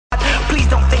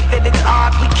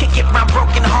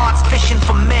fishing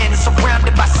for men,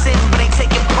 surrounded by sin, but ain't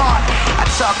taking part. I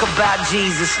talk about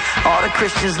Jesus, all the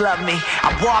Christians love me.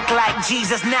 I walk like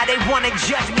Jesus, now they want to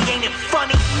judge me. Ain't it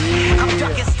funny? I'm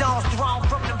ducking stones thrown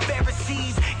from the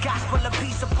Pharisees. Gospel of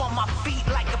peace up on my feet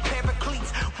like a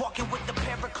paracletes. Walking with the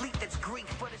paraclete that's Greek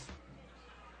for this.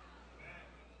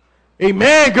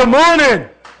 Amen. Good morning.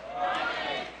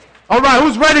 All right,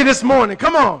 who's ready this morning?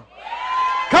 Come on.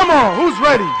 Come on, who's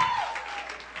ready?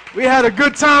 We had a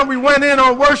good time. We went in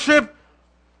on worship.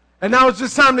 And now it's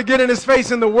just time to get in his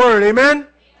face in the word. Amen?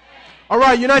 All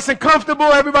right, you're nice and comfortable.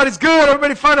 Everybody's good.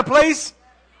 Everybody find a place?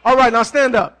 All right, now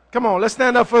stand up. Come on, let's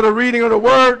stand up for the reading of the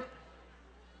word.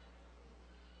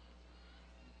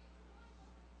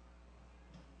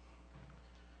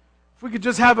 If we could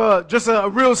just have a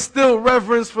real still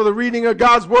reverence for the reading of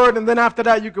God's word, and then after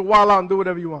that you can wild out and do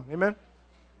whatever you want. Amen?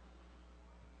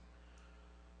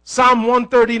 Psalm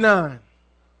 139.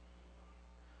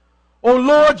 O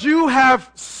Lord, you have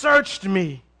searched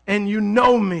me, and you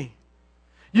know me.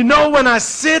 You know when I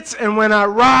sit and when I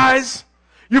rise.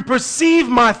 You perceive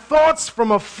my thoughts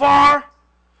from afar.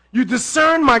 You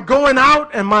discern my going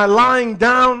out and my lying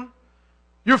down.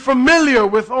 You're familiar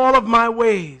with all of my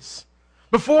ways.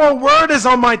 Before a word is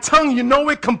on my tongue, you know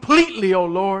it completely, O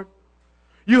Lord.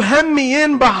 You hem me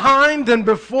in behind and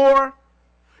before.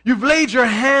 You've laid your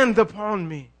hand upon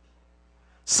me.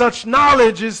 Such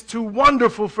knowledge is too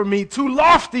wonderful for me, too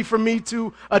lofty for me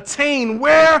to attain.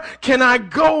 Where can I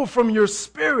go from your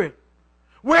spirit?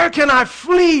 Where can I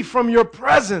flee from your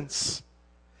presence?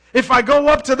 If I go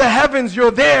up to the heavens,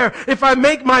 you're there. If I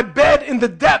make my bed in the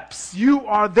depths, you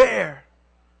are there.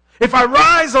 If I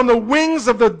rise on the wings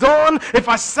of the dawn, if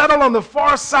I settle on the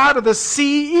far side of the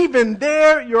sea, even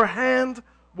there your hand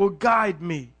will guide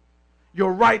me.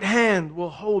 Your right hand will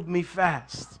hold me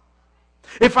fast.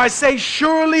 If I say,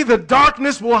 surely the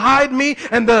darkness will hide me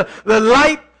and the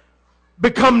light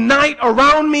become night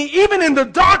around me, even in the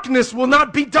darkness will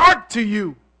not be dark to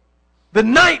you. The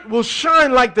night will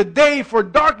shine like the day, for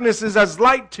darkness is as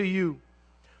light to you.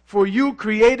 For you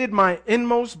created my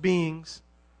inmost beings.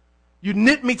 You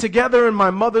knit me together in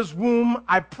my mother's womb.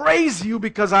 I praise you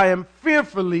because I am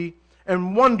fearfully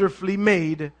and wonderfully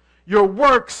made. Your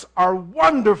works are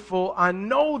wonderful. I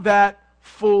know that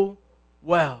full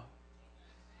well.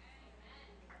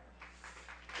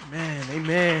 Amen,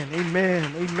 amen,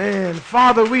 amen, amen.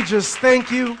 Father, we just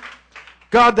thank you,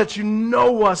 God, that you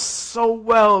know us so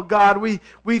well, God. We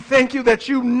thank you that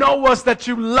you know us, that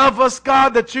you love us,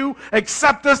 God, that you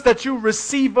accept us, that you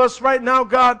receive us right now,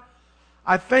 God.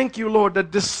 I thank you, Lord,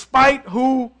 that despite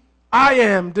who I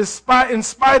am, in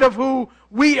spite of who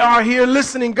we are here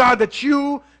listening, God, that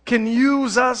you can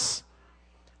use us,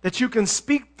 that you can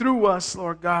speak through us,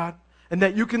 Lord God, and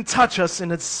that you can touch us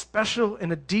in a special,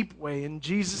 in a deep way. In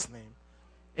Jesus' name,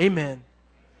 amen.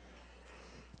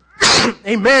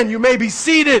 Amen. You may be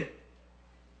seated.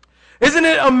 Isn't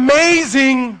it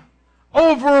amazing,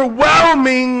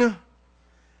 overwhelming,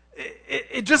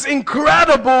 it's just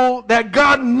incredible that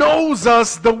God knows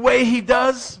us the way He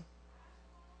does?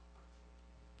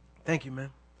 Thank you,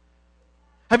 man.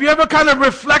 Have you ever kind of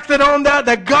reflected on that?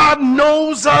 That God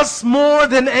knows us more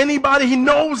than anybody. He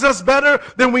knows us better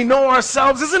than we know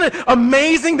ourselves. Isn't it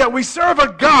amazing that we serve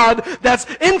a God that's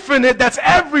infinite, that's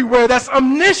everywhere, that's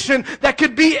omniscient, that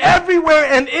could be everywhere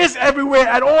and is everywhere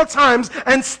at all times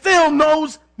and still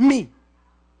knows me,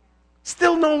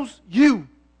 still knows you.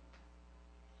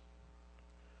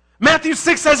 Matthew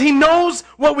 6 says He knows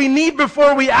what we need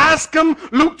before we ask Him.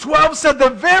 Luke 12 said the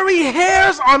very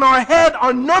hairs on our head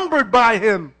are numbered by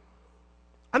Him.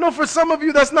 I know for some of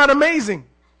you that's not amazing.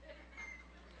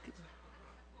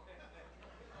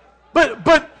 But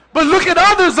look at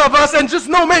others of us and just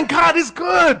know, man, God is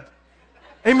good.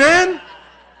 Amen?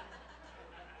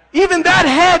 Even that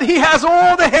head, He has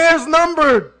all the hairs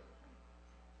numbered.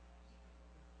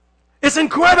 It's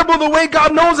incredible the way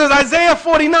God knows us. Isaiah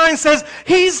 49 says,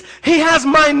 He has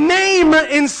my name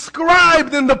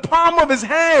inscribed in the palm of His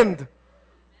hand.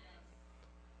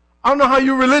 I don't know how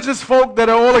you religious folk that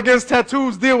are all against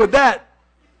tattoos deal with that.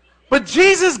 But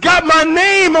Jesus got my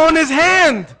name on His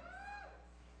hand.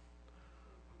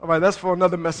 All right, that's for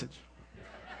another message.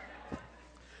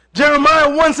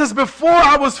 Jeremiah 1 says, before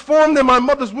I was formed in my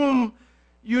mother's womb,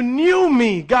 you knew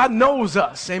me. God knows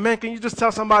us. Amen. Can you just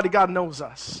tell somebody God knows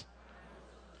us?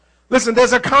 Listen,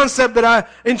 there's a concept that I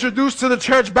introduced to the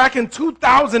church back in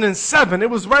 2007. It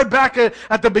was right back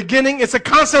at the beginning. It's a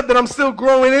concept that I'm still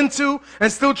growing into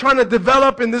and still trying to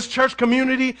develop in this church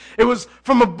community. It was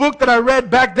from a book that I read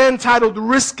back then titled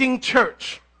Risking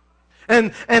Church.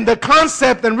 And the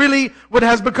concept, and really what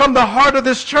has become the heart of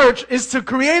this church, is to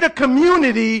create a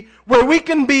community where we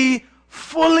can be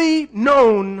fully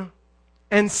known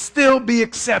and still be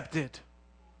accepted.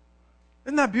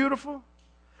 Isn't that beautiful?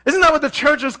 Isn't that what the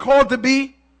church is called to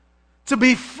be? To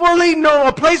be fully known,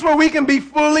 a place where we can be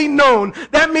fully known.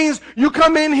 That means you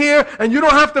come in here and you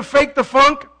don't have to fake the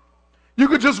funk. You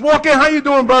could just walk in. How you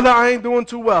doing, brother? I ain't doing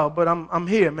too well, but I'm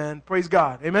here, man. Praise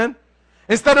God. Amen?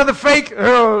 Instead of the fake,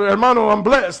 oh, hermano, I'm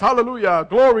blessed. Hallelujah.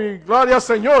 Glory. Gloria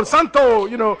Señor. Santo.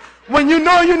 You know, when you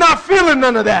know you're not feeling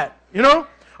none of that. You know?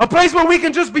 A place where we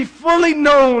can just be fully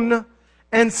known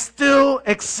and still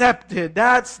accepted.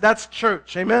 That's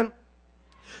church. Amen?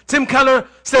 Tim Keller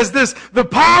says this: the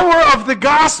power of the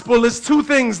gospel is two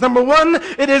things. Number one,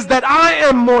 it is that I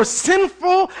am more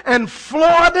sinful and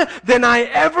flawed than I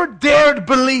ever dared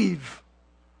believe.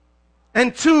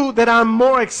 And two, that I'm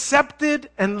more accepted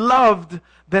and loved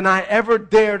than I ever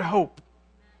dared hope.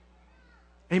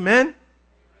 Amen?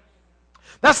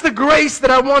 That's the grace that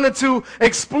I wanted to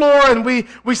explore, and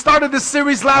we started this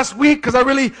series last week because I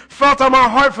really felt on my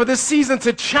heart for this season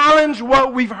to challenge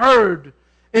what we've heard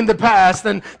in the past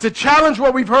and to challenge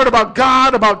what we've heard about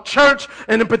God, about church,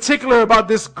 and in particular about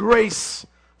this grace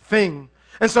thing.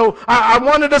 And so I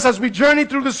wanted us, as we journey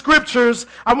through the scriptures,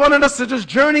 I wanted us to just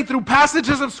journey through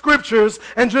passages of scriptures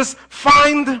and just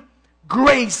find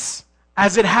grace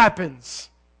as it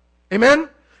happens. Amen?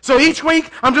 So each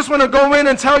week, I'm just going to go in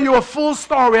and tell you a full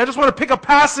story. I just want to pick a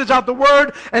passage out the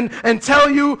Word and tell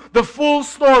you the full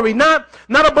story. Not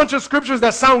a bunch of scriptures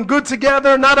that sound good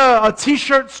together, not a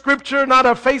t-shirt scripture, not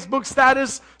a Facebook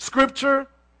status scripture,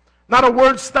 not a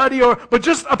word study, but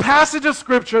just a passage of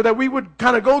scripture that we would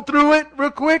kind of go through it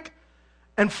real quick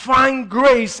and find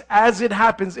grace as it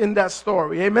happens in that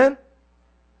story. Amen?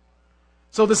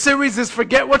 So the series is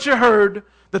Forget What You Heard.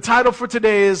 The title for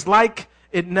today is Like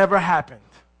It Never Happened.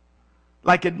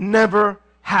 Like it never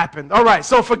happened. All right,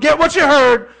 so forget what you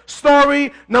heard.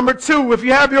 Story number 2. If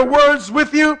you have your words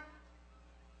with you,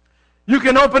 you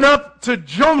can open up to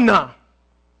Jonah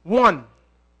 1.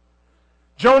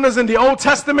 Jonah's in the Old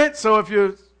Testament, so I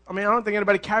don't think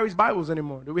anybody carries Bibles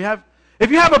anymore. Do we have?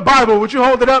 If you have a Bible, would you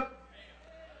hold it up?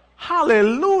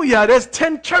 Hallelujah. There's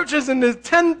 10 churches in this,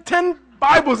 10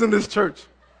 Bibles in this church.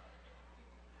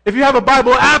 If you have a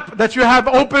Bible app that you have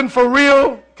open for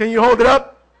real, can you hold it up?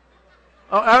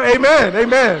 Oh, amen,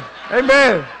 amen,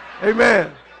 amen,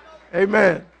 amen,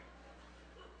 amen,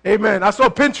 amen. I saw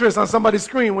Pinterest on somebody's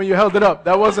screen when you held it up.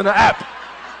 That wasn't an app.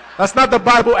 That's not the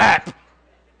Bible app.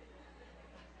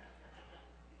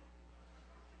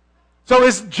 So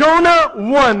it's Jonah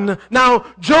 1. Now,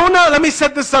 Jonah, let me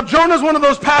set this up. Jonah is one of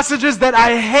those passages that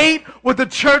I hate what the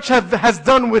church has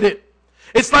done with it.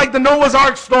 It's like the Noah's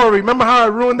Ark story. Remember how I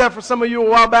ruined that for some of you a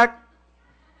while back?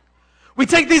 We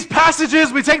take these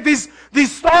passages, we take these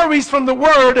stories from the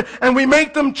Word, and we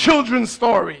make them children's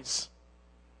stories.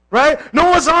 Right?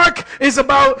 Noah's Ark is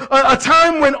about a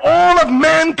time when all of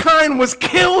mankind was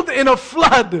killed in a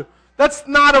flood. That's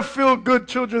not a feel-good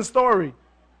children's story.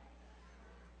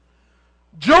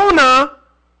 Jonah,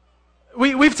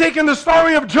 we've taken the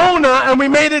story of Jonah and we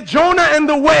made it Jonah and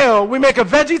the Whale. We make a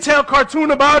VeggieTale cartoon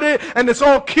about it, and it's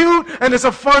all cute and it's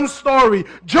a fun story.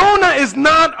 Jonah is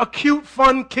not a cute,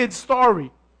 fun kid story.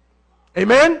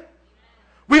 Amen?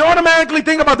 We automatically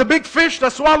think about the big fish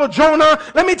that swallowed Jonah.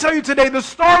 Let me tell you today, the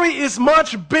story is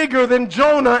much bigger than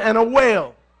Jonah and a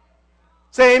whale.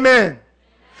 Say amen.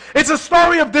 It's a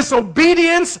story of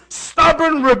disobedience,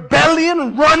 stubborn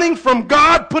rebellion, running from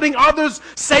God, putting others'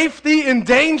 safety in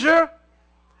danger.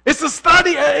 It's a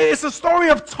story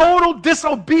of total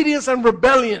disobedience and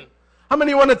rebellion. How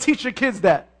many want to teach your kids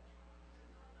that?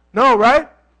 No, right?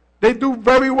 They do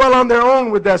very well on their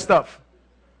own with that stuff.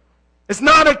 It's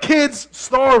not a kid's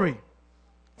story.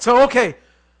 So, okay.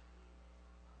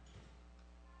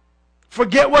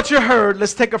 Forget what you heard.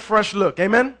 Let's take a fresh look.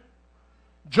 Amen?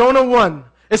 Jonah 1.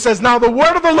 It says, now the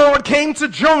word of the Lord came to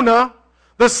Jonah,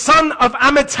 the son of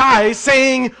Amittai,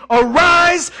 saying,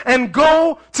 arise and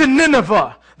go to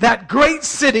Nineveh, that great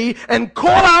city, and call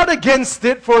out against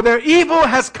it, for their evil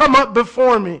has come up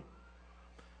before me.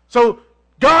 So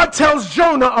God tells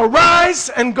Jonah, arise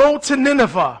and go to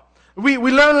Nineveh. We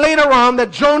learn later on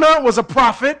that Jonah was a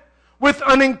prophet with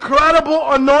an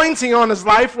incredible anointing on his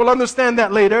life. We'll understand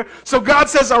that later. So God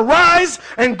says, arise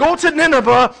and go to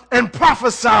Nineveh and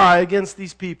prophesy against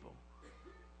these people.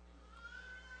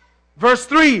 Verse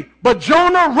 3, but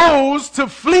Jonah rose to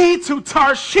flee to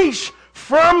Tarshish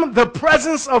from the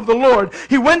presence of the Lord.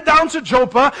 He went down to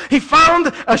Joppa. He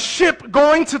found a ship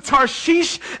going to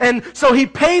Tarshish, and so he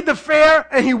paid the fare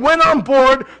and he went on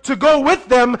board to go with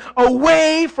them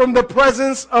away from the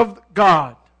presence of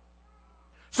God.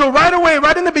 So right away,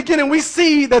 right in the beginning, we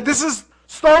see that this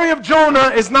story of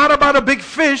Jonah is not about a big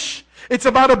fish. It's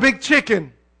about a big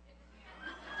chicken.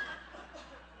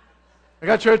 I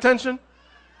got your attention?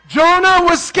 Jonah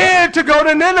was scared to go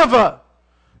to Nineveh.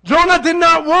 Jonah did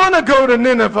not want to go to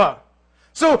Nineveh.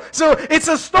 So it's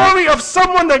a story of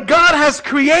someone that God has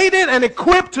created and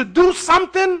equipped to do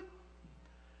something,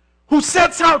 who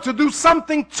sets out to do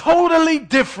something totally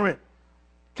different.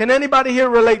 Can anybody here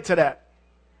relate to that?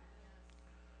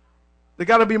 There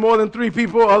got to be more than 3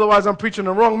 people, otherwise I'm preaching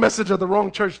the wrong message at the wrong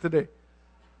church today.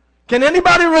 Can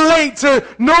anybody relate to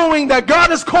knowing that God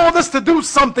has called us to do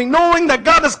something, knowing that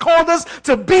God has called us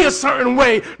to be a certain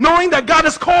way, knowing that God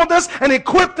has called us and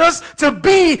equipped us to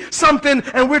be something,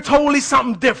 and we're totally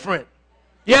something different?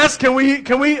 Yes, can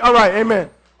we? All right, amen.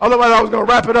 Otherwise I was going to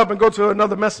wrap it up and go to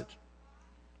another message.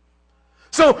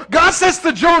 So God says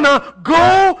to Jonah,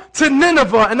 go to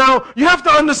Nineveh. And now you have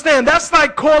to understand, that's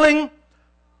like calling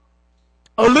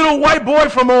a little white boy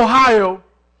from Ohio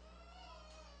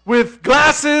with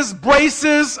glasses,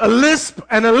 braces, a lisp,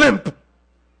 and a limp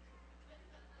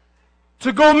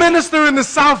to go minister in the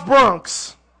South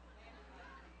Bronx.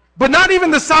 But not even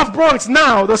the South Bronx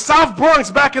now, the South Bronx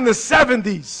back in the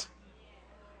 70s.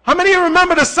 How many of you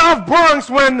remember the South Bronx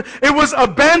when it was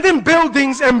abandoned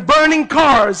buildings and burning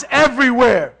cars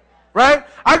everywhere, right?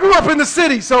 I grew up in the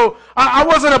city, so I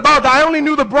wasn't about that. I only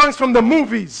knew the Bronx from the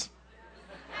movies.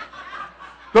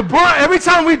 Every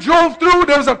time we drove through,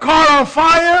 there was a car on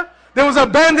fire. There was an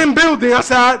abandoned building. I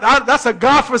said, that's a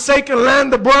godforsaken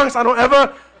land, the Bronx. I don't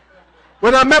ever.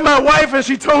 When I met my wife and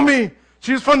she told me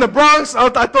she was from the Bronx, I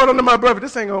thought under my breath,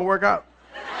 this ain't going to work out.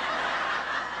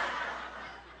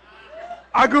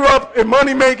 I grew up in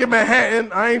money-making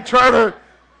Manhattan. I ain't trying to.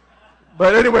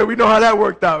 But anyway, we know how that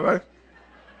worked out, right?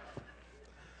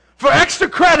 For extra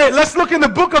credit, let's look in the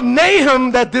book of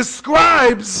Nahum that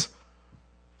describes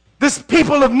this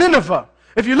people of Nineveh.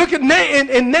 If you look at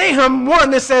in Nahum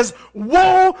 1, it says,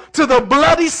 woe to the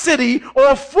bloody city,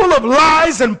 all full of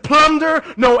lies and plunder,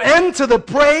 no end to the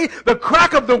prey, the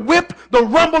crack of the whip, the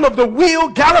rumble of the wheel,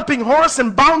 galloping horse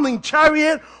and bounding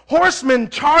chariot,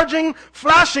 horsemen charging,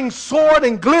 flashing sword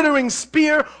and glittering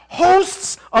spear,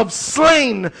 hosts of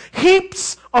slain,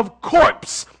 heaps of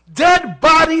corpse, dead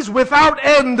bodies without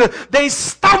end. They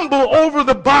stumble over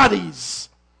the bodies.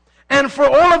 And for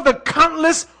all of the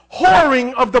countless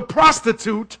whoring of the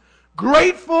prostitute,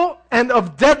 grateful and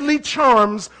of deadly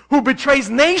charms, who betrays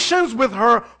nations with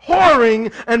her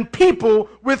whoring and people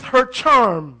with her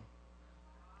charm.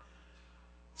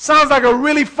 Sounds like a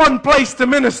really fun place to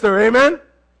minister, amen?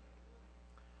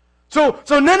 So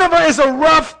Nineveh is a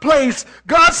rough place.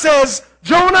 God says,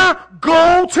 Jonah,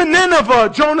 go to Nineveh.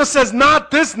 Jonah says,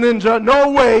 not this ninja, no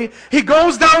way. He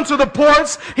goes down to the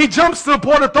ports. He jumps to the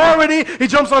port authority. He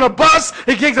jumps on a bus.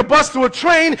 He takes a bus to a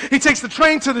train. He takes the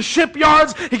train to the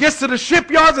shipyards. He gets to the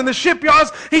shipyards, and the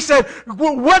shipyards, he said,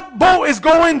 what boat is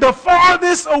going the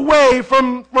farthest away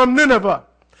from Nineveh?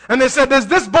 And they said, there's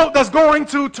this boat that's going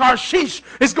to Tarshish.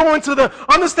 It's going to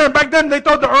understand, back then they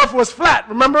thought the earth was flat,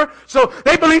 remember? So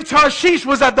they believed Tarshish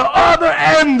was at the other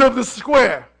end of the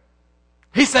square.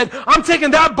 He said, I'm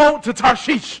taking that boat to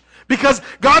Tarshish. Because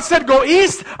God said go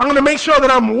east, I'm going to make sure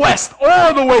that I'm west,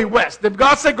 all the way west. If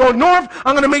God said go north,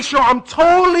 I'm going to make sure I'm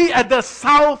totally at the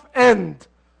south end.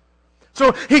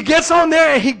 So he gets on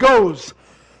there and he goes.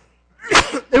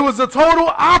 It was a total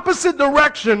opposite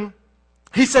direction.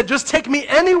 He said, just take me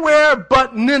anywhere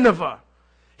but Nineveh.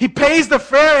 He pays the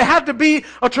fare. It had to be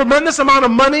a tremendous amount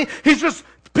of money. He just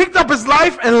picked up his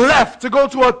life and left to go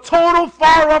to a total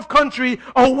far-off country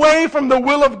away from the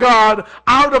will of God,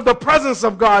 out of the presence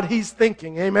of God, he's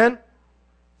thinking. Amen?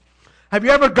 Have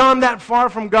you ever gone that far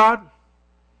from God?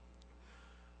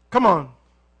 Come on.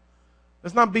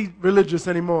 Let's not be religious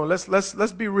anymore.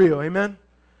 Let's be real. Amen?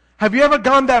 Have you ever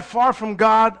gone that far from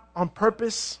God on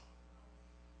purpose?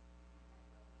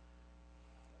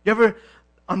 You ever,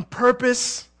 on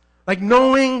purpose, like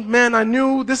knowing, man, I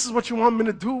knew this is what you want me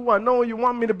to do. I know you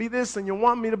want me to be this and you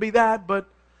want me to be that,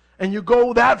 and you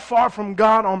go that far from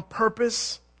God on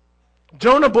purpose.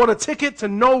 Jonah bought a ticket to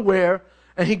nowhere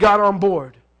and he got on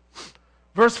board.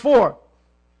 Verse 4,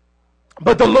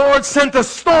 but the Lord sent a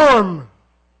storm,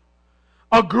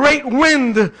 a great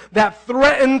wind that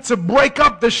threatened to break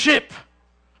up the ship.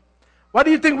 Why do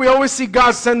you think we always see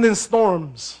God sending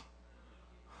storms?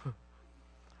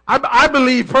 I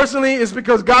believe personally it's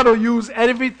because God will use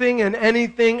everything and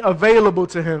anything available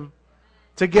to him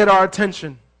to get our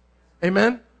attention.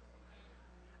 Amen?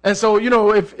 And so, you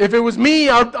know, if it was me,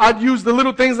 I'd use the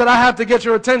little things that I have to get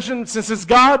your attention. Since it's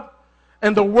God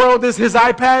and the world is his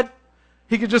iPad,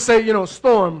 he could just say, you know,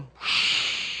 storm.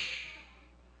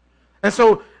 And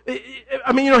so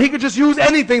he could just use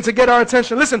anything to get our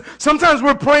attention. Listen, sometimes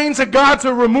we're praying to God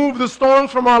to remove the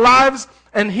storms from our lives,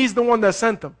 and he's the one that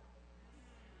sent them.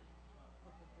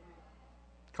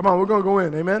 Come on, we're going to go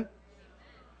in, amen?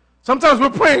 Sometimes we're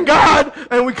praying God,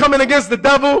 and we're coming against the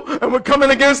devil, and we're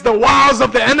coming against the wiles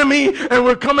of the enemy, and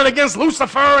we're coming against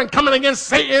Lucifer, and coming against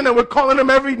Satan, and we're calling him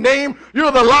every name.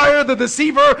 You're the liar, the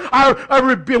deceiver.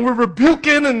 We're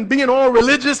rebuking and being all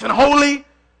religious and holy.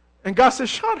 And God says,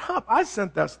 shut up, I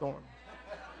sent that storm.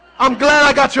 I'm glad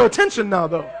I got your attention now,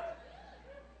 though.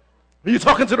 You're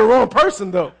talking to the wrong person,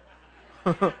 though.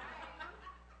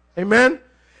 Amen?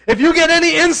 If you get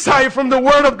any insight from the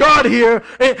Word of God here,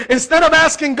 instead of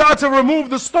asking God to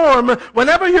remove the storm,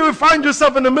 whenever you find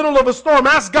yourself in the middle of a storm,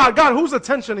 ask God, God, whose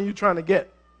attention are you trying to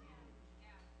get?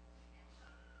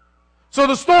 So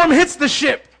the storm hits the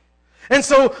ship. And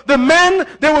so the men,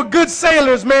 they were good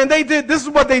sailors, man. This is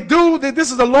what they do. This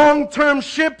is a long-term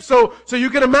ship. So you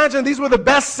can imagine these were the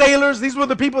best sailors. These were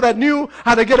the people that knew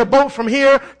how to get a boat from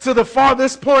here to the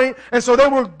farthest point. And so they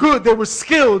were good. They were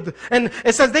skilled. And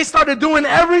it says they started doing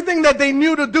everything that they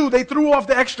knew to do. They threw off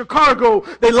the extra cargo.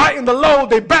 They lightened the load.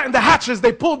 They battened the hatches.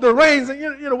 They pulled the reins.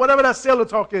 And whatever that sailor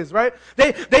talk is, right?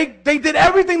 They did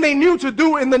everything they knew to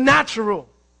do in the natural.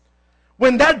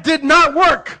 When that did not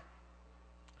work,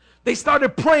 they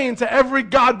started praying to every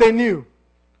god they knew.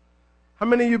 How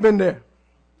many of you been there?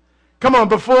 Come on,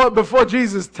 before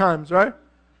Jesus times, right?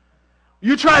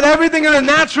 You tried everything in the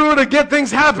natural to get things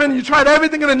happen. You tried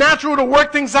everything in the natural to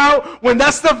work things out. When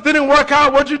that stuff didn't work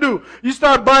out, what'd you do? You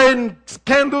start buying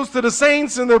candles to the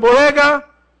saints in the bodega.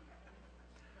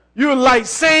 You light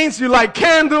saints, you light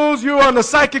candles, you're on the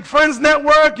Psychic Friends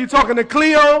Network, you're talking to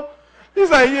Cleo. He's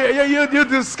like, you're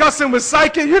discussing with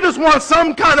psychic. You just want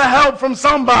some kind of help from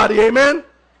somebody, amen?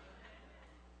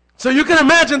 So you can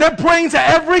imagine they're praying to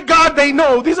every god they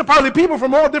know. These are probably people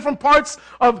from all different parts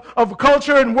of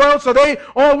culture and world, so they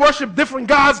all worship different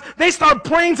gods. They start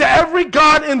praying to every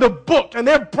god in the book, and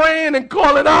they're praying and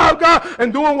calling out God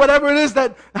and doing whatever it is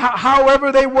that,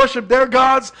 however they worship their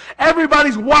gods.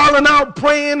 Everybody's wilding out,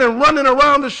 praying and running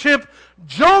around the ship.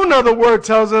 Jonah, the word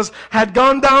tells us, had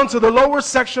gone down to the lower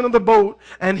section of the boat,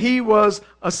 and he was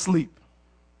asleep.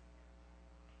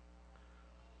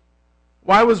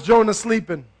 Why was Jonah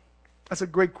sleeping? That's a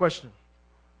great question.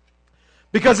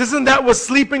 Because isn't that what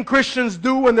sleeping Christians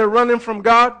do when they're running from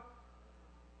God?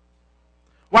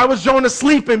 Why was Jonah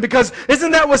sleeping? Because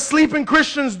isn't that what sleeping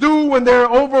Christians do when they're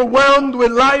overwhelmed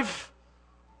with life?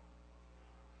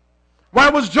 Why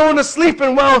was Jonah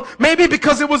sleeping? Well, maybe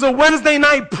because it was a Wednesday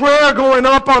night prayer going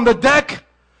up on the deck.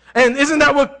 And isn't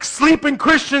that what sleeping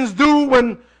Christians do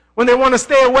when they want to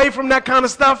stay away from that kind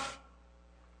of stuff?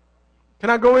 Can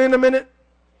I go in a minute?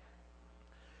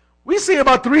 We see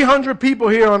about 300 people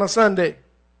here on a Sunday.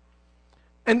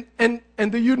 And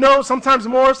do you know, sometimes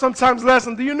more, sometimes less,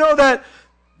 and do you know that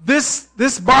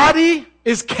this body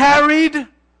is carried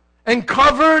and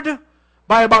covered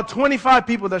by about 25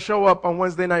 people that show up on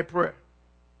Wednesday night prayer?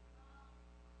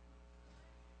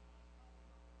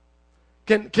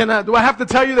 Do I have to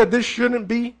tell you that this shouldn't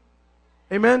be?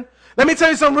 Amen? Let me tell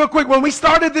you something real quick. When we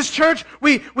started this church,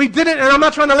 we didn't, and I'm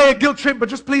not trying to lay a guilt trip, but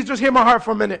please hear my heart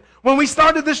for a minute. When we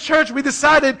started this church, we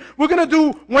decided we're going to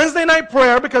do Wednesday night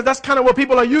prayer because that's kind of what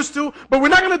people are used to, but we're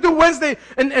not going to do Wednesday,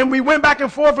 and we went back and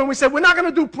forth and we said, we're not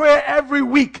going to do prayer every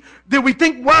week. Did we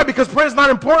think, why? Because prayer is not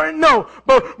important? No.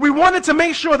 But we wanted to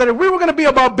make sure that if we were going to be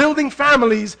about building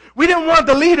families, we didn't want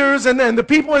the leaders and the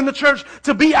people in the church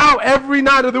to be out every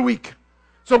night of the week.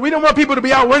 So we don't want people to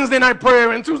be out Wednesday night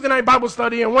prayer and Tuesday night Bible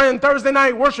study and Thursday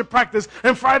night worship practice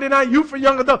and Friday night youth for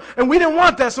young adults. And we didn't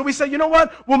want that. So we said, you know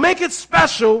what? We'll make it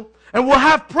special and we'll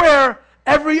have prayer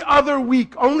every other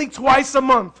week, only twice a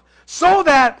month, so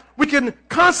that we can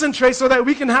concentrate, so that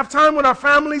we can have time with our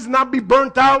families and not be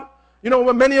burnt out. You know,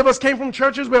 when many of us came from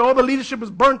churches where all the leadership is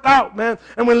burnt out, man.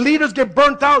 And when leaders get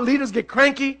burnt out, leaders get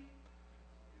cranky.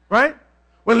 Right?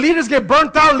 When leaders get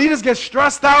burnt out, leaders get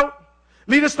stressed out.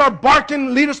 Leaders start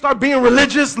barking, leaders start being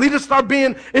religious, leaders start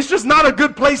being, it's just not a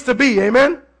good place to be,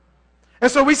 amen?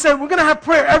 And so we said we're going to have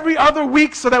prayer every other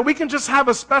week so that we can just have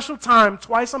a special time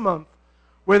twice a month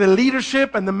where the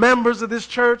leadership and the members of this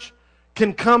church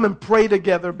can come and pray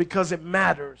together because it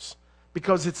matters,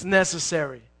 because it's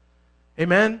necessary.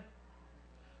 Amen?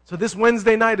 So this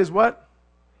Wednesday night is what?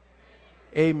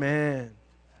 Amen.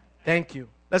 Thank you.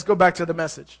 Let's go back to the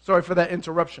message. Sorry for that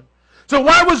interruption. So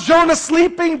why was Jonah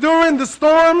sleeping during the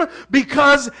storm?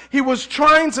 Because he was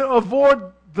trying to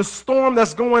avoid the storm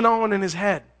that's going on in his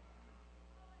head.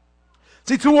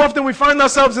 See, too often we find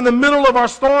ourselves in the middle of our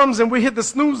storms and we hit the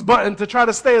snooze button to try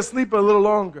to stay asleep a little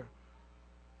longer.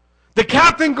 The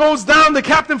captain goes down, the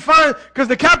captain finds, because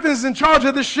the captain is in charge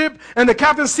of the ship, and the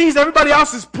captain sees everybody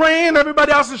else is praying,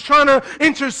 everybody else is trying to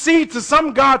intercede to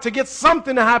some God to get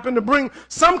something to happen, to bring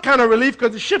some kind of relief,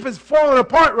 because the ship is falling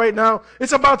apart right now.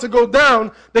 It's about to go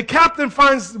down. The captain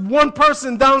finds one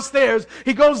person downstairs.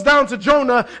 He goes down to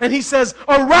Jonah, and he says,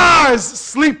 "Arise,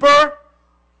 sleeper.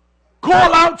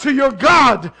 Call out to your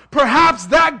God. Perhaps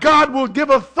that God will give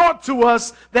a thought to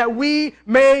us that we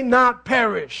may not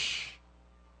perish."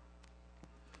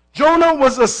 Jonah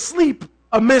was asleep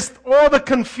amidst all the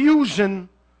confusion.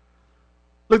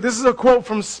 Look, this is a quote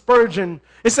from Spurgeon.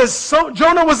 It says,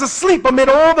 Jonah was asleep amid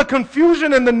all the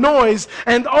confusion and the noise.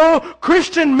 And oh,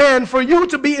 Christian man, for you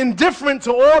to be indifferent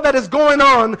to all that is going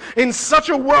on in such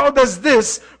a world as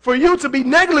this, for you to be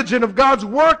negligent of God's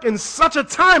work in such a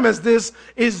time as this,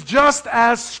 is just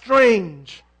as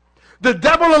strange. The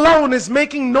devil alone is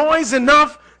making noise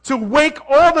enough to wake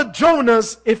all the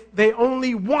Jonahs if they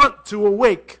only want to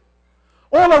awake.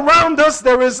 All around us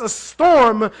there is a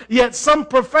storm, yet some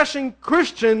professing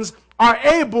Christians are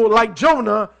able, like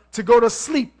Jonah, to go to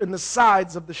sleep in the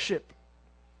sides of the ship.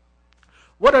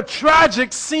 What a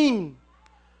tragic scene.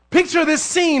 Picture this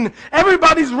scene.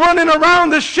 Everybody's running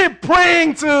around the ship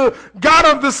praying to God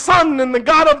of the sun and the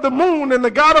God of the moon and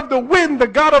the God of the wind, the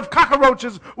God of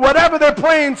cockroaches, whatever they're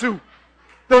praying to.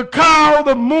 The cow,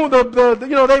 the moon,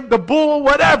 the bull,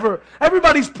 whatever.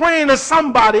 Everybody's praying to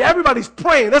somebody. Everybody's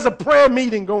praying. There's a prayer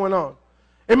meeting going on.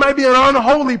 It might be an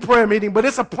unholy prayer meeting, but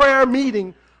it's a prayer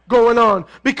meeting going on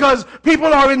because people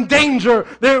are in danger.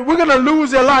 We're going to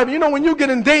lose their life. You know, when you get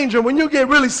in danger, when you get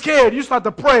really scared, you start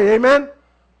to pray. Amen?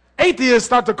 Atheists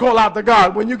start to call out to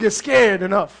God when you get scared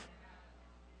enough.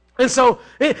 And so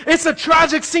it's a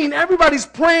tragic scene. Everybody's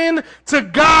praying to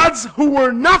gods who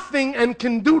were nothing and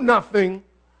can do nothing.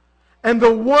 And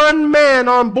the one man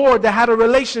on board that had a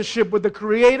relationship with the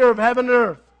creator of heaven and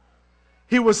earth,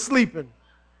 he was sleeping.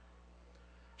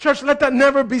 Church, let that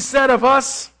never be said of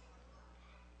us.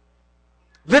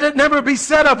 Let it never be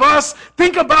said of us.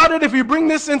 Think about it. If you bring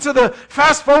this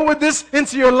fast forward this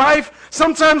into your life,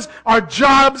 sometimes our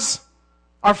jobs,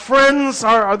 our friends,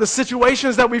 are the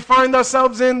situations that we find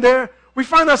ourselves in there. We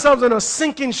find ourselves in a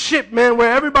sinking ship, man,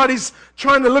 where everybody's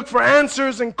trying to look for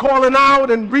answers and calling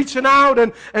out and reaching out,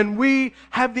 and we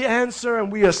have the answer and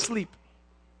we are asleep.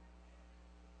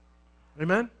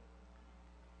 Amen?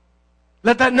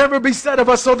 Let that never be said of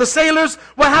us. So the sailors,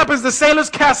 what happens? The sailors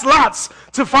cast lots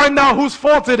to find out whose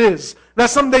fault it is.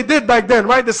 That's something they did back then,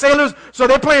 right? The sailors, so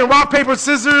they're playing rock, paper,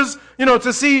 scissors,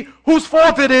 to see whose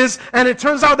fault it is, and it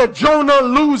turns out that Jonah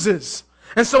loses.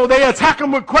 And so they attack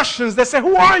him with questions. They say,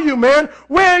 "Who are you, man?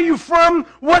 Where are you from?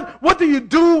 What do you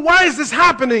do? Why is this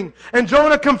happening?" And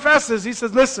Jonah confesses. He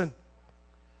says, "Listen,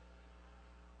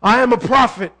 I am a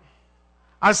prophet.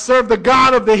 I serve the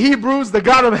God of the Hebrews, the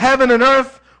God of heaven and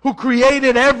earth, who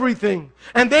created everything."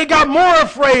 And they got more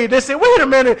afraid. They said, "Wait a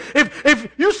minute. If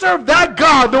you serve that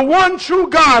God, the one true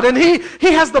God, and he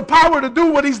has the power to do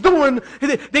what he's doing,"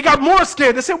 they got more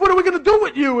scared. They said, "What are we going to do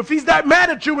with you if he's that mad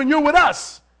at you and you're with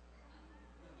us?"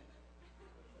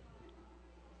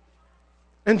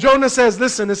 And Jonah says,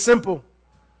 "Listen, it's simple.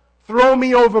 Throw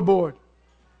me overboard.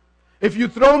 If you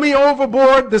throw me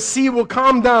overboard, the sea will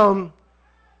calm down."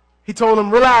 He told him,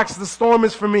 "Relax, the storm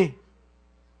is for me.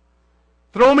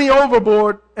 Throw me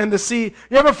overboard and the sea."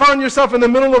 You ever found yourself in the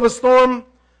middle of a storm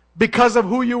because of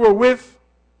who you were with?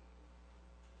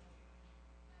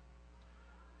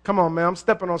 Come on, man. I'm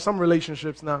stepping on some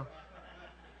relationships now.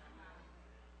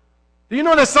 Do you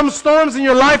know that some storms in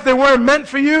your life, they weren't meant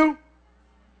for you?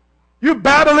 You're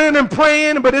battling and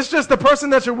praying, but it's just the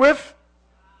person that you're with.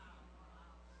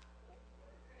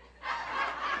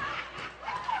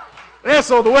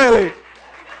 Eso duele.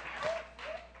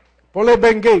 Ponle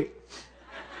Bengate.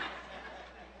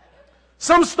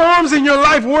 Some storms in your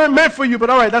life weren't meant for you, but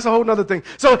all right, that's a whole other thing.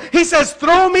 So he says,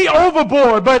 "Throw me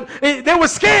overboard." But they were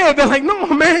scared. They're like, "No,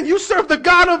 man, you serve the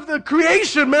God of the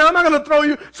creation, man. I'm not going to throw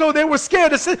you." So they were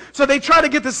scared. So they tried to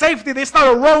get to safety. They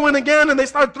started rowing again, and they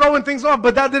started throwing things off,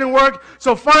 but that didn't work.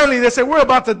 So finally, they said, "We're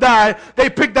about to die." They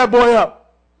picked that boy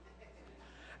up.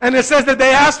 And it says that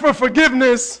they asked for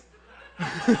forgiveness.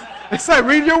 It said,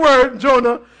 read your word,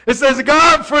 Jonah. It says,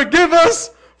 "God, forgive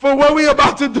us for what we're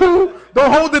about to do.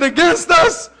 Don't hold it against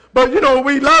us. But,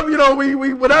 we love,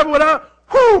 we whatever.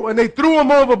 Whew, and they threw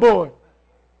him overboard.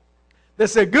 They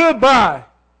said, "Goodbye."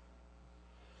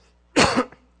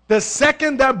 The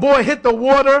second that boy hit the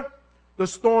water, the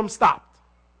storm stopped.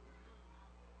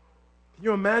 Can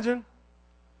you imagine?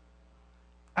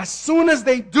 As soon as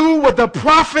they do what the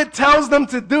prophet tells them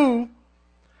to do,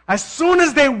 as soon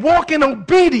as they walk in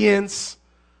obedience,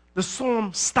 the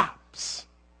storm stops.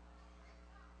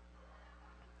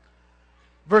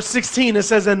 Verse 16, it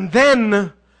says, and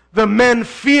then the men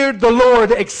feared the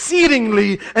Lord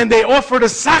exceedingly, and they offered a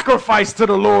sacrifice to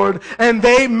the Lord, and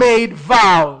they made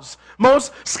vows.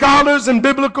 Most scholars and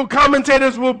biblical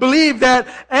commentators will believe that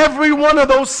every one of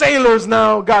those sailors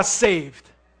now got saved.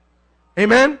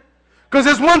 Amen? Because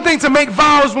it's one thing to make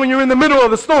vows when you're in the middle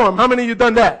of the storm. How many of you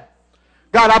done that?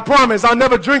 God, I promise I'll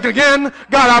never drink again.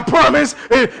 God, I promise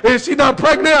if she's not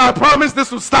pregnant, I promise this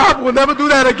will stop. We'll never do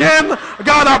that again.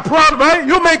 God, I promise, right?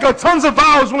 You make tons of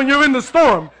vows when you're in the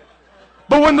storm.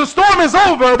 But when the storm is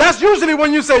over, that's usually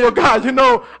when you say, oh God, you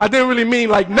know, I didn't really mean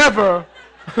like never.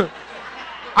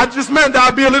 I just meant that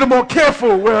I'd be a little more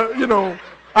careful where, you know,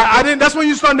 I didn't. That's when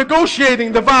you start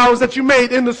negotiating the vows that you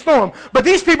made in the storm. But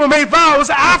these people made vows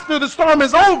after the storm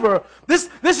is over. This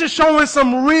is showing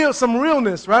some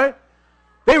realness, right?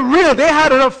 They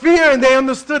had enough fear and they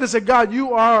understood. They said, God,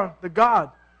 you are the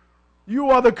God. You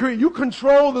are the creator. You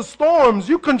control the storms.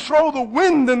 You control the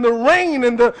wind and the rain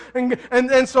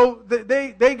and so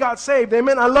they got saved.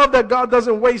 Amen. I love that God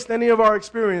doesn't waste any of our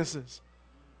experiences.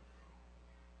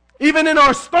 Even in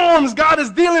our storms, God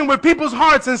is dealing with people's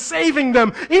hearts and saving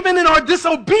them. Even in our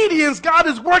disobedience, God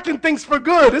is working things for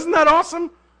good. Isn't that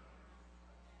awesome?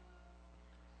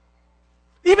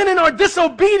 Even in our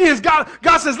disobedience,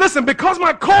 God says, listen, because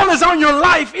my call is on your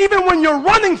life, even when you're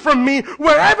running from me,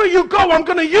 wherever you go, I'm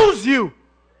going to use you.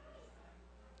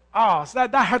 Oh, so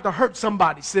that had to hurt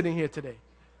somebody sitting here today.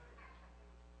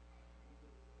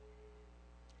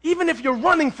 Even if you're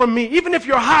running from me, even if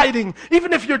you're hiding,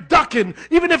 even if you're ducking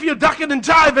and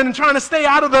jiving and trying to stay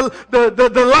out of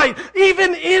the light,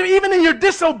 even in your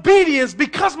disobedience,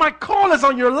 because my call is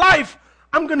on your life,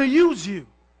 I'm going to use you.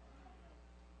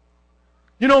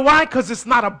 You know why? Because it's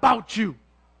not about you.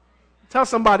 Tell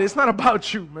somebody, it's not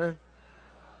about you, man.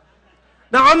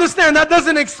 Now understand, that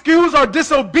doesn't excuse our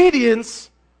disobedience.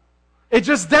 It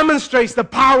just demonstrates the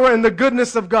power and the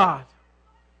goodness of God.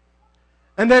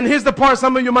 And then here's the part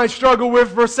some of you might struggle with.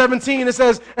 Verse 17, it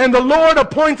says, and the Lord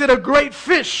appointed a great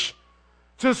fish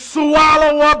to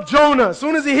swallow up Jonah. As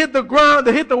soon as he hit the ground,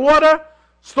 hit the water,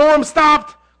 storm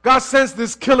stopped, God sends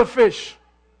this killer fish.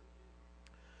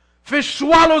 Fish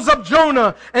swallows up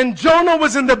Jonah, and Jonah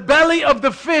was in the belly of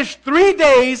the fish 3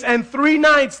 days and 3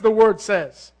 nights, the word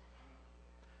says.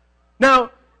 Now,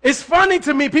 it's funny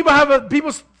to me, people have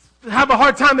a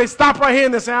hard time, they stop right here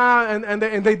and they say,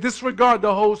 and they disregard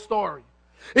the whole story.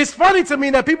 It's funny to me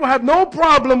that people have no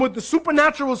problem with the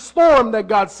supernatural storm that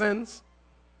God sends.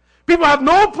 People have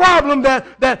no problem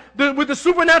with the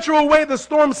supernatural way the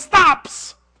storm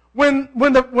stops when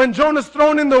Jonah's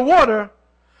thrown in the water.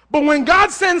 But when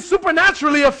God sends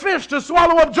supernaturally a fish to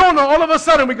swallow up Jonah, all of a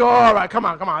sudden we go, all right, come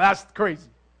on, that's crazy.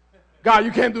 God,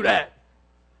 you can't do that.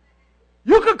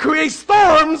 You could create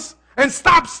storms and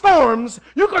stop storms.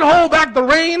 You could hold back the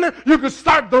rain. You could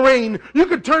start the rain. You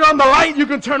could turn on the light. You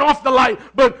could turn off the light.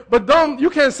 But you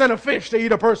can't send a fish to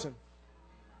eat a person.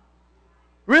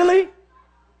 Really?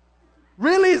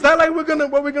 Really? Is that like what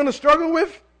we're gonna struggle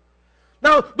with?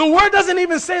 Now, the word doesn't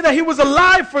even say that he was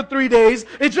alive for 3 days.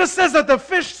 It just says that the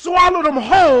fish swallowed him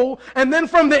whole, and then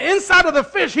from the inside of the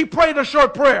fish, he prayed a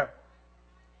short prayer.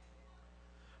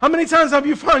 How many times have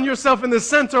you found yourself in the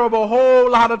center of a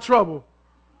whole lot of trouble?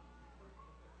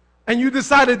 And you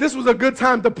decided this was a good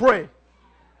time to pray.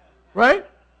 Right?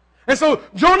 And so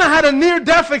Jonah had a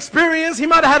near-death experience. He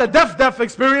might have had a death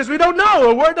experience. We don't know.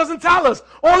 The word doesn't tell us.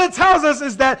 All it tells us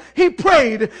is that he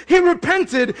prayed, he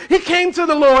repented, he came to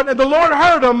the Lord, and the Lord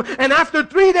heard him. And after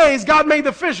 3 days, God made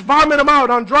the fish vomit him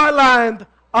out on dry land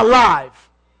alive.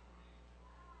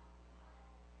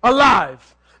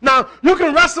 Alive. Now, you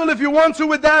can wrestle if you want to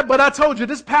with that, but I told you,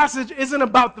 this passage isn't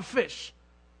about the fish.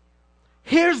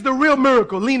 Here's the real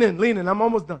miracle. Lean in. I'm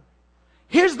almost done.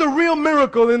 Here's the real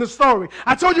miracle in the story.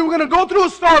 I told you we're going to go through a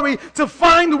story to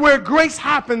find where grace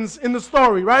happens in the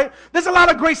story, right? There's a lot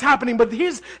of grace happening, but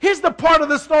here's the part of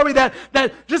the story that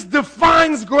just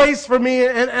defines grace for me,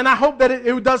 and I hope that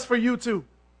it does for you too.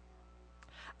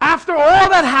 After all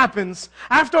that happens,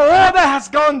 after all that has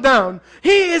gone down,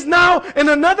 he is now in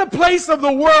another place of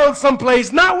the world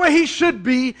someplace, not where he should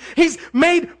be. He's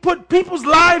put people's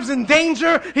lives in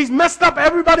danger. He's messed up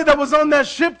everybody that was on that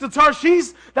ship to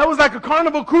Tarshish. That was like a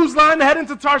Carnival cruise line heading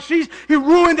to Tarshish. He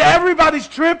ruined everybody's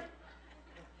trip.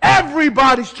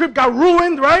 Everybody's trip got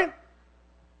ruined, right?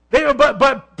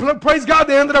 But praise God,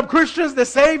 they ended up Christians. They're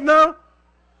saved now.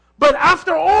 But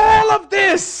after all of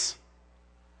this,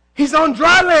 he's on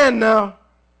dry land now.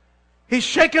 He's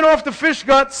shaking off the fish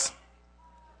guts.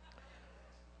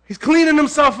 He's cleaning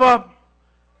himself up.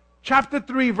 Chapter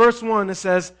 3, verse 1, it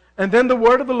says, and then the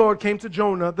word of the Lord came to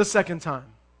Jonah the second time,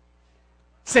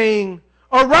 saying,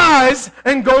 arise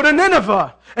and go to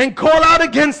Nineveh and call out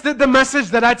against it the message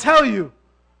that I tell you.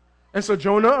 And so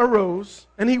Jonah arose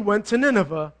and he went to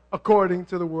Nineveh according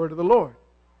to the word of the Lord.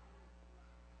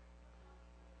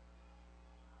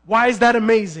 Why is that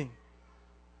amazing?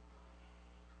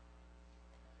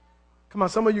 Come on,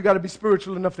 some of you got to be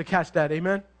spiritual enough to catch that,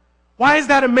 amen? Why is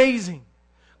that amazing?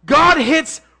 God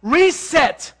hits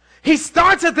reset. He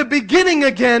starts at the beginning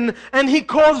again, and he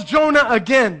calls Jonah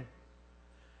again.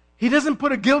 He doesn't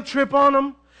put a guilt trip on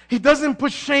him. He doesn't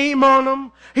put shame on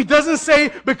him. He doesn't say,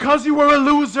 because you were a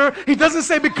loser. He doesn't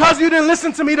say, because you didn't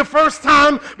listen to me the first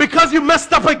time, because you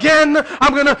messed up again,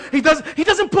 He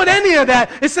doesn't put any of that.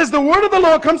 It says the word of the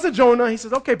Lord comes to Jonah. He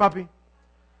says, okay, papi,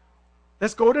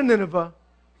 let's go to Nineveh.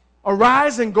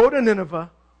 Arise and go to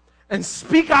Nineveh and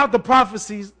speak out the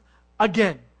prophecies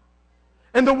again.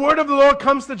 And the word of the Lord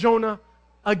comes to Jonah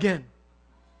again.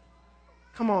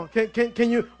 Come on, can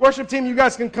you, worship team, you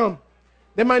guys can come.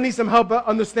 They might need some help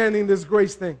understanding this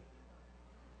grace thing.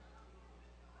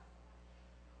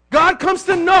 God comes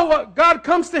to Noah, God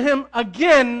comes to him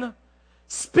again,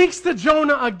 speaks to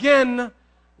Jonah again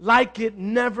like it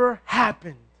never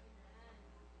happened.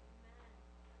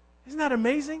 Isn't that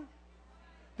amazing?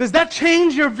 Does that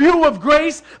change your view of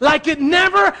grace? Like it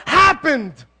never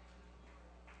happened.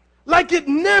 Like it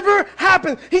never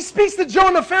happened. He speaks to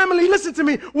Jonah, family, listen to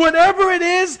me. Whatever it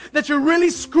is that you're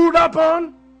really screwed up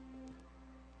on,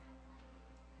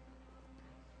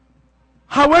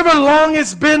 however long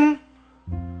it's been,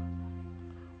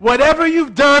 whatever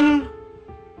you've done,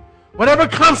 whatever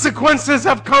consequences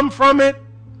have come from it,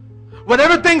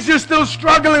 whatever things you're still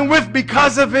struggling with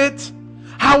because of it,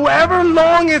 however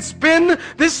long it's been,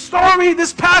 this story,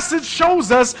 this passage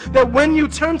shows us that when you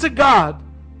turn to God,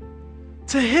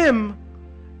 to Him,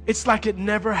 it's like it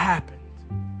never happened.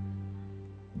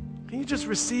 Can you just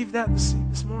receive that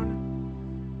this morning?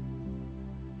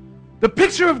 The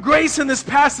picture of grace in this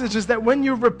passage is that when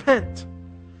you repent,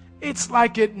 it's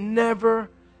like it never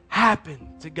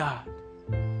happened to God.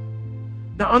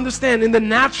 Now understand, in the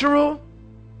natural,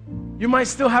 you might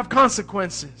still have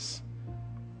consequences.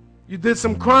 You did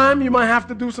some crime, you might have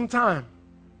to do some time.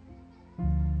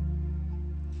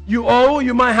 You owe,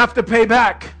 you might have to pay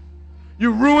back.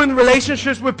 You ruin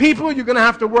relationships with people, you're going to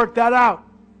have to work that out.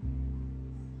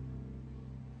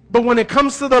 But when it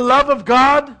comes to the love of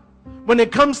God, when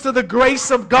it comes to the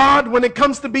grace of God, when it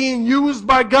comes to being used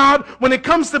by God, when it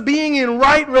comes to being in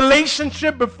right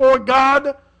relationship before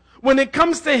God, when it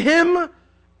comes to Him,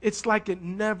 it's like it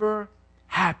never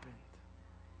happened.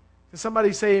 Can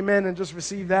somebody say amen and just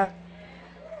receive that?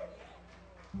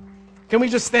 Can we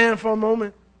just stand for a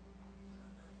moment?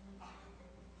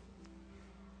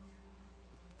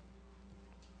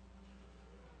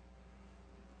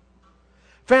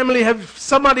 Family, have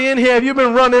somebody in here, have you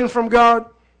been running from God?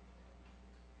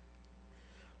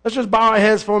 Let's just bow our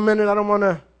heads for a minute. I don't want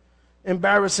to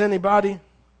embarrass anybody.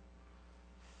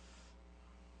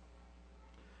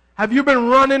 Have you been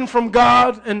running from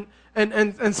God?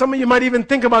 And some of you might even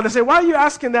think about it and say, why are you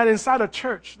asking that inside a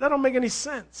church? That don't make any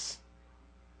sense.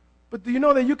 But do you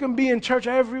know that you can be in church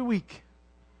every week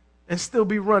and still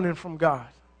be running from God?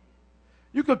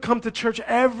 You could come to church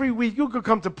every week. You could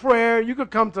come to prayer. You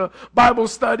could come to Bible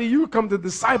study. You could come to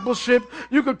discipleship.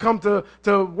 You could come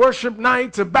to worship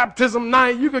night, to baptism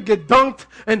night. You could get dunked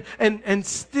and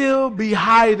still be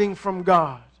hiding from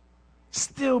God.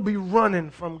 Still be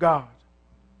running from God.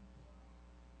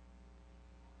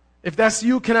 If that's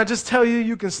you, can I just tell you,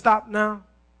 you can stop now?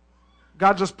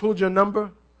 God just pulled your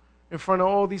number in front of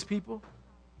all these people.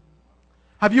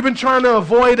 Have you been trying to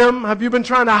avoid Him? Have you been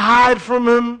trying to hide from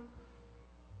Him?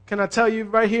 Can I tell you,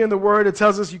 right here in the Word, it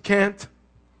tells us you can't.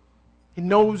 He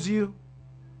knows you.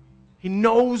 He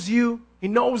knows you. He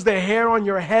knows the hair on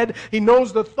your head. He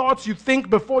knows the thoughts you think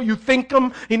before you think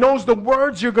them. He knows the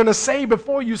words you're going to say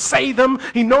before you say them.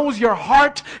 He knows your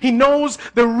heart. He knows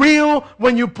the real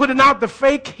when you're putting out the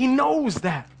fake. He knows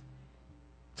that.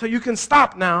 So you can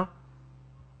stop now.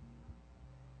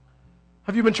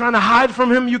 Have you been trying to hide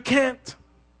from Him? You can't.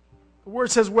 The Word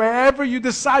says wherever you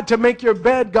decide to make your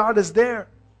bed, God is there.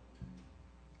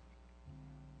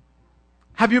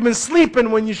 Have you been sleeping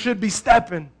when you should be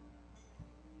stepping?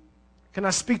 Can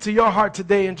I speak to your heart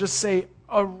today and just say,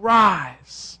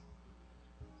 arise.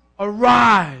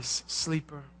 Arise,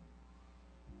 sleeper.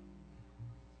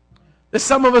 There's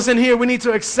some of us in here, we need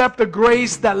to accept a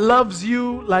grace that loves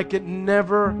you like it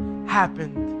never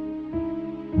happened.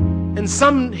 And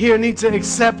some here need to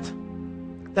accept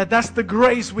that that's the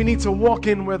grace we need to walk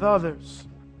in with others.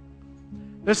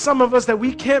 There's some of us that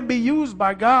we can't be used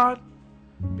by God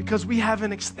because we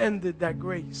haven't extended that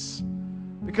grace.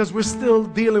 Because we're still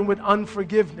dealing with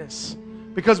unforgiveness.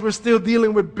 because we're still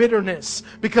dealing with bitterness,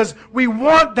 because we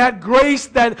want that grace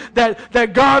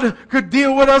that God could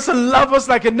deal with us and love us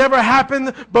like it never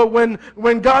happened. But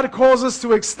when God calls us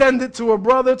to extend it to a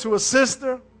brother, to a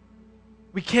sister,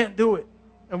 we can't do it,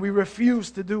 and we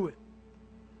refuse to do it.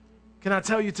 Can I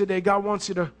tell you today, God wants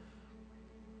you to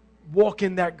walk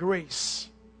in that grace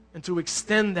and to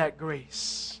extend that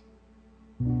grace.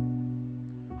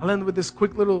 I'll end with this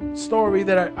quick little story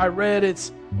that I read.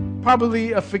 It's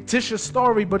probably a fictitious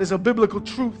story, but it's a biblical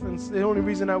truth, and it's the only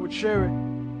reason I would share it.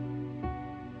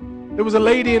 There was a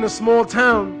lady in a small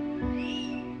town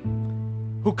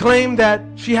who claimed that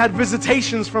she had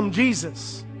visitations from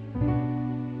Jesus.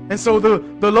 And so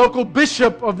the local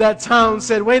bishop of that town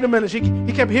said, wait a minute,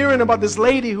 he kept hearing about this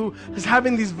lady who is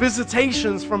having these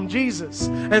visitations from Jesus.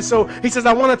 And so he says,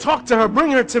 I want to talk to her.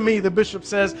 Bring her to me, the bishop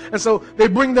says. And so they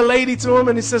bring the lady to him,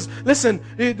 and he says, listen,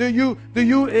 do you?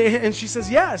 And she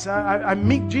says, yes, I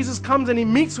meet. Jesus comes and he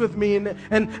meets with me,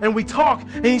 and we talk.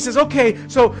 And he says, okay,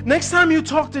 so next time you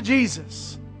talk to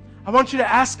Jesus, I want you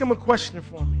to ask him a question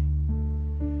for me.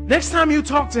 Next time you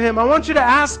talk to him, I want you to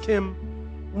ask him,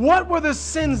 what were the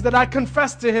sins that I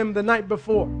confessed to him the night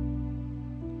before?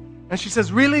 And she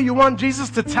says, really? You want Jesus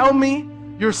to tell me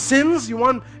your sins? You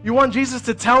want Jesus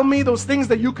to tell me those things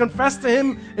that you confessed to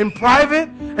him in private?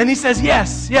 And he says,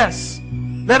 yes.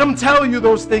 Let him tell you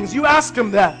those things. You ask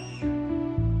him that.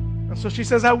 And so she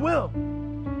says, I will.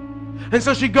 And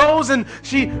so she goes, and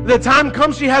the time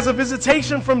comes, she has a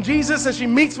visitation from Jesus, and she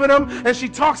meets with him, and she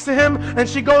talks to him, and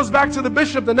she goes back to the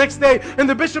bishop the next day, and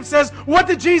the bishop says, what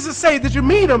did Jesus say? Did you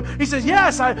meet him? He says,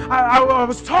 yes, I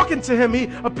was talking to him. He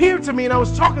appeared to me, and I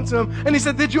was talking to him. And he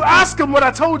said, did you ask him what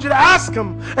I told you to ask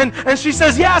him? And she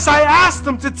says, yes, I asked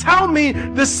him to tell me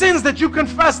the sins that you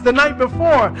confessed the night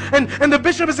before. And the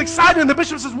bishop is excited, and the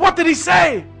bishop says, what did he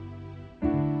say?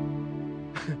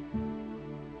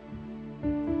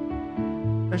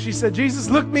 And she said, Jesus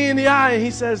looked me in the eye, and he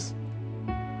says,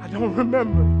 I don't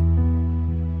remember.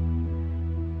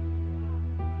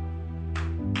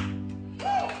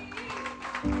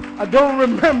 I don't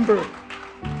remember.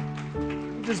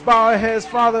 Just bow our heads.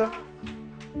 Father,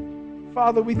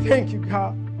 we thank you,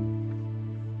 God,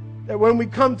 that when we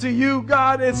come to you,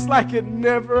 God, it's like it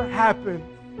never happened.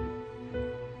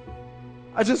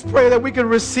 I just pray that we can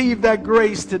receive that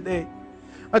grace today.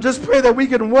 I just pray that we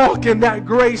can walk in that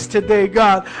grace today,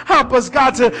 God. Help us,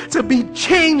 God, to be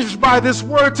changed by this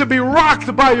word, to be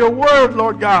rocked by your word,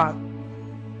 Lord God.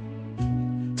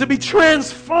 To be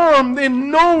transformed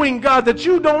in knowing, God, that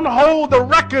you don't hold a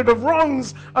record of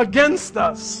wrongs against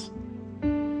us.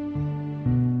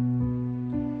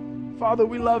 Father,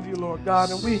 we love you, Lord God,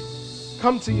 and we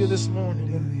come to you this morning.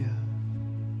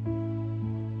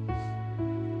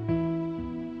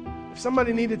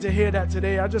 Somebody needed to hear that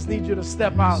today. I just need you to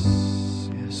step out.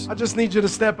 I just need you to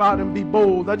step out and be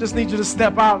bold. I just need you to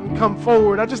step out and come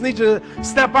forward. I just need you to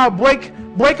step out, break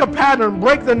a pattern,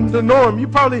 break the norm. You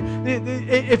probably,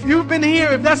 if you've been here,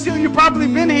 if that's you, you've probably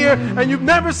been here and you've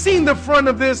never seen the front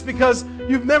of this because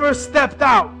you've never stepped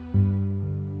out.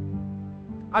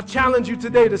 I challenge you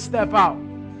today to step out.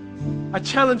 I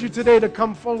challenge you today to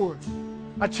come forward.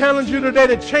 I challenge you today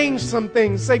to change some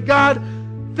things. Say, God,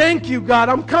 thank you, God.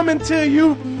 I'm coming to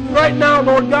you right now,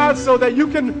 Lord God, so that you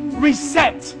can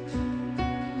reset.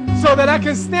 So that I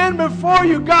can stand before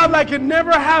you, God, like it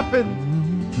never happened.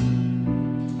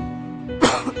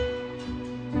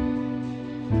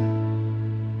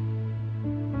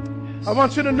 I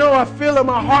want you to know I feel in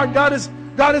my heart God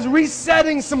is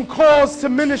resetting some calls to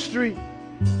ministry.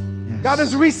 God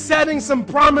is resetting some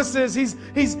promises.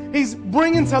 He's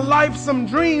bringing to life some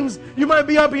dreams. You might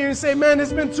be up here and say, man,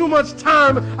 it's been too much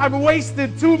time. I've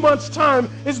wasted too much time.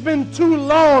 It's been too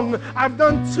long. I've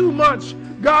done too much.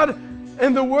 God,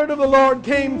 and the word of the Lord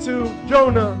came to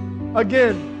Jonah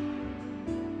again.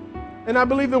 And I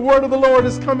believe the word of the Lord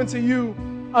is coming to you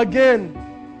again.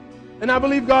 And I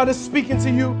believe God is speaking to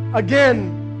you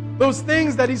again. Those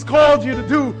things that he's called you to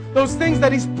do, those things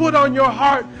that he's put on your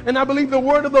heart. And I believe the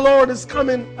word of the Lord is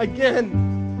coming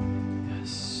again.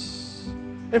 Yes.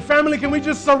 And family, can we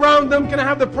just surround them? Can I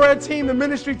have the prayer team, the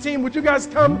ministry team? Would you guys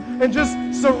come and just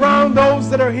surround those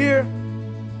that are here?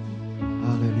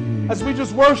 Hallelujah. As we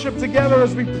just worship together,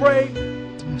 as we pray.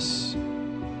 Yes.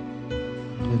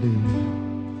 Hallelujah.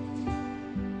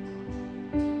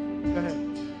 Go ahead.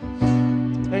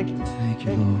 Thank you. Thank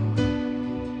you, Lord.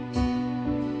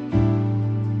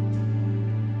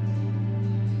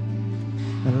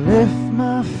 I left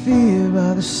my fear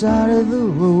by the side of the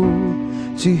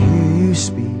road to hear you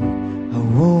speak. I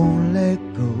won't let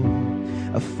go.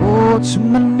 I fall to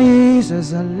my knees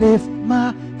as I lift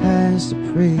my hands to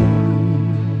pray.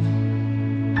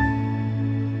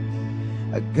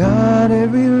 got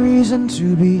every reason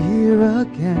to be here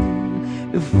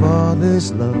again. The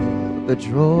Father's love that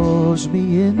draws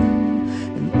me in,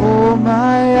 and all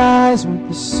my eyes want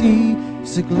to see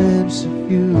is a glimpse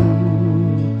of you.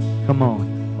 Come on.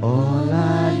 All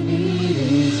I need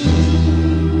is you.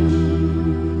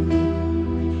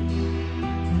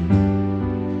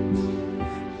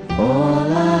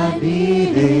 All I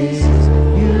need is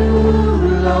you,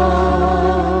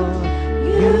 Lord.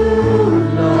 You,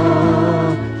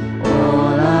 Lord.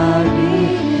 All I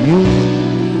need you.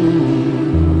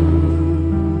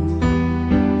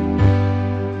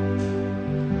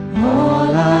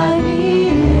 All I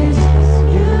need is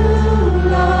you,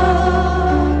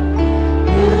 Lord.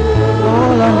 You,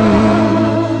 all I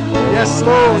need. Yes,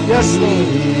 Lord. Yes, Lord.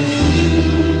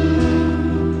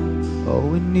 All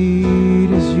we need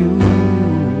is you.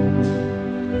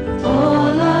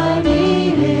 All I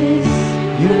need is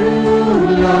you,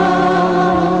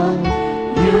 Lord.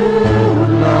 You,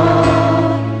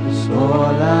 Lord. 'Cause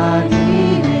all I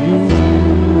need is you.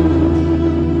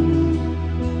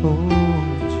 Oh,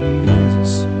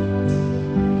 Jesus.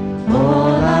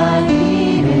 All I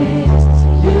need is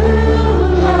you,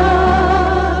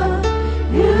 Lord.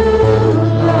 You,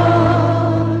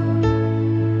 Lord.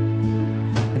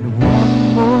 And one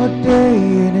more day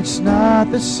and it's not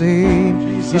the same.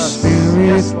 Your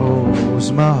spirit calls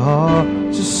my heart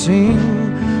to sing.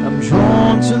 I'm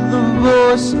drawn to the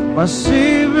voice of my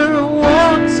Savior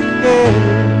once again.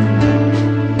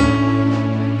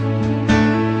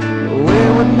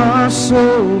 Where would my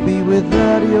soul be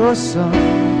without your Son,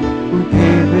 who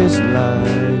gave his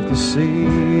life to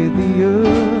save the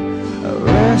earth? I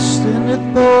rest in the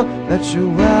thought that you're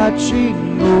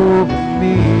watching over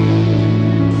me.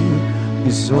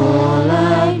 'Cause all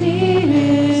I need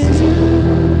is you.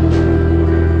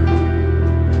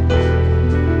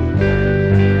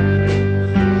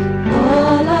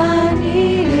 All I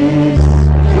need is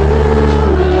you,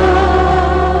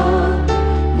 Lord.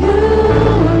 You,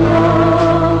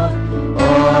 Lord.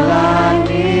 All I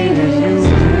need is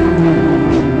you.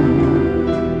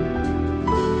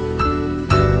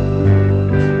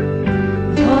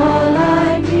 All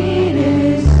I need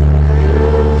is you,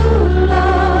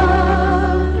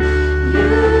 Lord.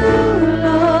 You,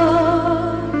 Lord.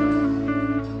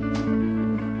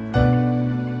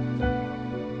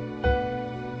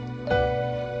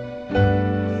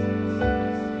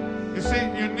 You see,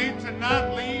 you need to not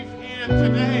leave here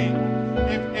today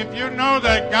if you know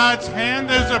that God's hand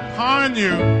is upon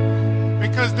you,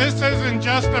 because this isn't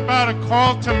just about a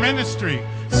call to ministry.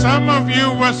 Some of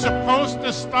you were supposed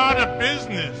to start a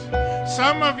business.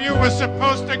 Some of you were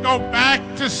supposed to go back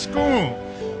to school.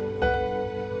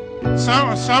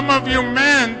 Some of you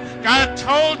men, God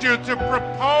told you to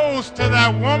propose to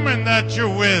that woman that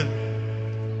you're with.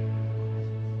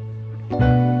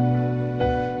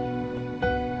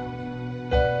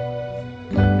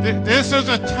 This is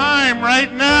a time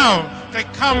right now to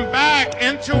come back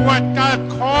into what God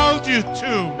called you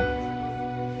to.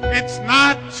 It's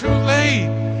not too late.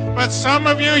 But some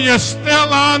of you, you're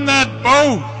still on that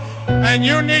boat, and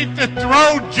you need to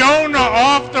throw Jonah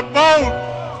off the boat.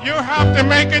 You have to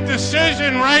make a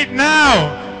decision right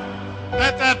now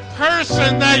that that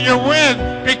person that you're with,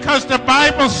 because the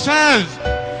Bible says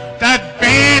that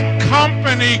bad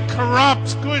company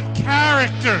corrupts good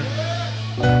character.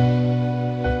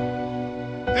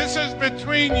 This is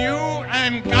between you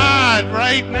and God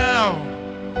right now.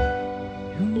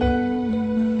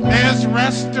 There's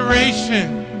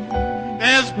restoration.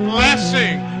 There's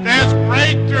blessing. There's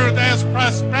breakthrough. There's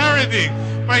prosperity.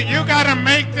 But you got to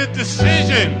make the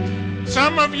decision.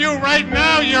 Some of you right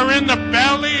now, you're in the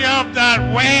belly of that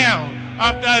whale,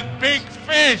 of that big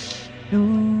fish.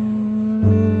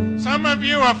 Some of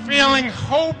you are feeling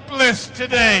hopeless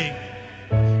today.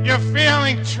 You're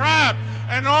feeling trapped.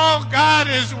 And all God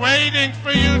is waiting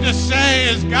for you to say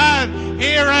is, God,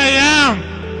 here I am.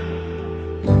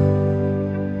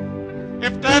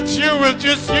 If that's you,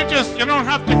 you don't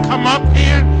have to come up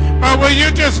here, but will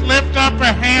you just lift up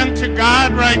a hand to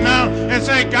God right now and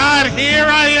say, God, here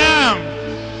I am.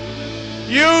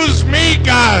 Use me,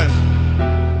 God.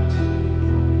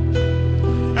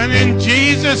 And in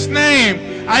Jesus'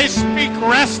 name, I speak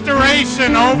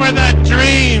restoration over that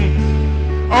dream,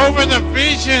 over the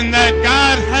vision that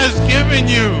God has given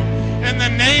you. In the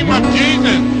name of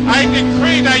Jesus, I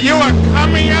decree that you are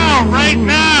coming out right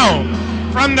now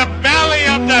from the belly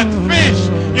of that fish.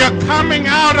 You're coming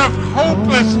out of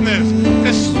hopelessness,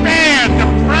 despair,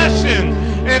 depression.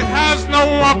 It has no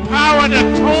more power to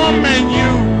torment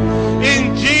you.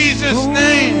 In Jesus'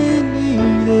 name.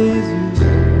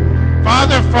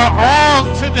 Father, for all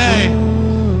today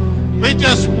We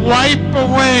just wipe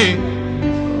away.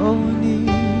 All we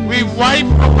need We wipe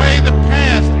away the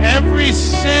past, every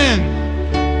sin.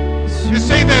 You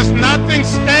see, there's nothing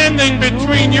standing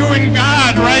between you and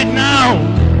God right now.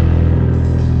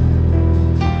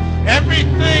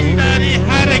 Everything that he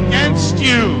had against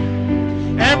you,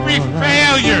 every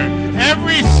failure,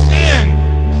 every sin,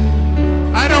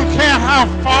 I don't care how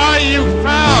far you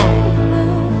fell.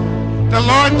 The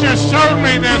Lord just showed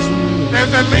me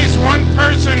there's at least one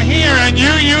person here, and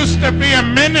you used to be a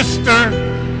minister,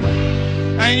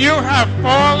 and you have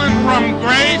fallen from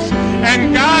grace,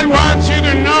 and God wants you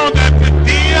to know that the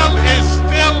deal is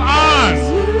still on.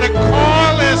 The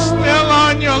call is still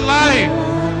on your life.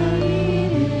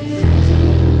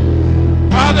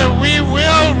 Father, we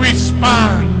will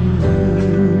respond.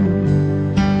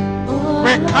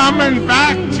 We're coming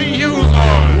back to you,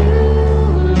 Lord.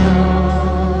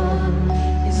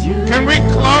 Can we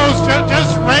close?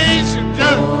 Just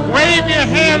wave your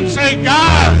hand, say,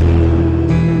 God,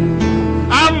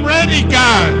 I'm ready,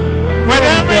 God.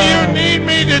 Whatever you need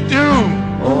me to do.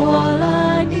 all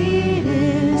I need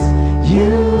is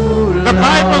you. The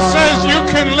Bible says you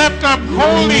can lift up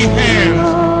holy hands.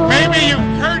 Maybe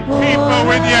you've hurt people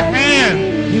with your hand.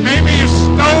 Maybe you've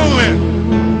stolen.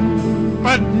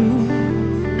 But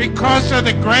because of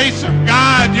the grace of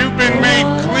God, you've been made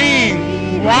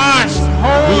clean, washed,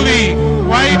 holy,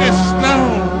 white as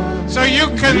snow. So you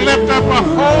can lift up a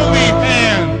holy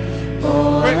hand.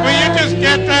 Will you just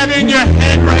get that in your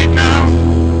head right now?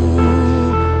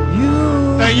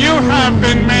 That you have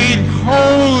been made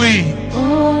holy.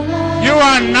 You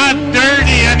are not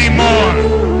dirty anymore.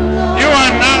 You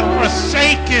are not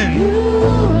forsaken.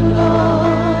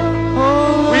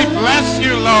 We bless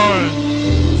you, Lord.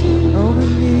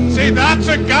 See, that's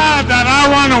a God that I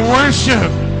want to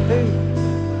worship.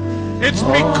 It's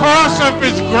because of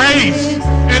his grace.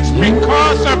 It's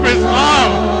because of his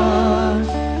love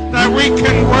that we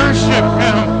can worship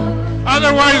him.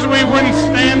 Otherwise, we wouldn't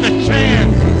stand a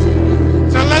chance.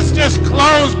 So let's just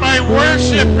close by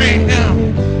worshiping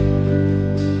him.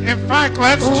 In fact,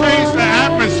 let's change the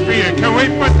atmosphere. Can we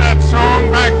put that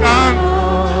song back on?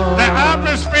 The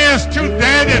atmosphere is too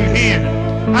dead in here.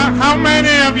 How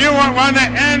many of you want to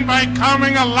end by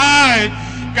coming alive?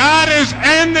 God is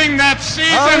ending that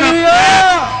season of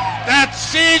death, that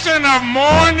season of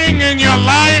mourning in your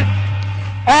life.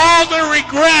 All the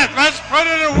regret, let's put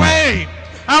it away.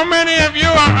 How many of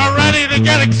you are ready to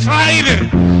get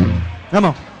excited? Come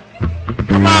on.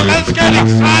 Come on, let's get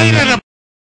excited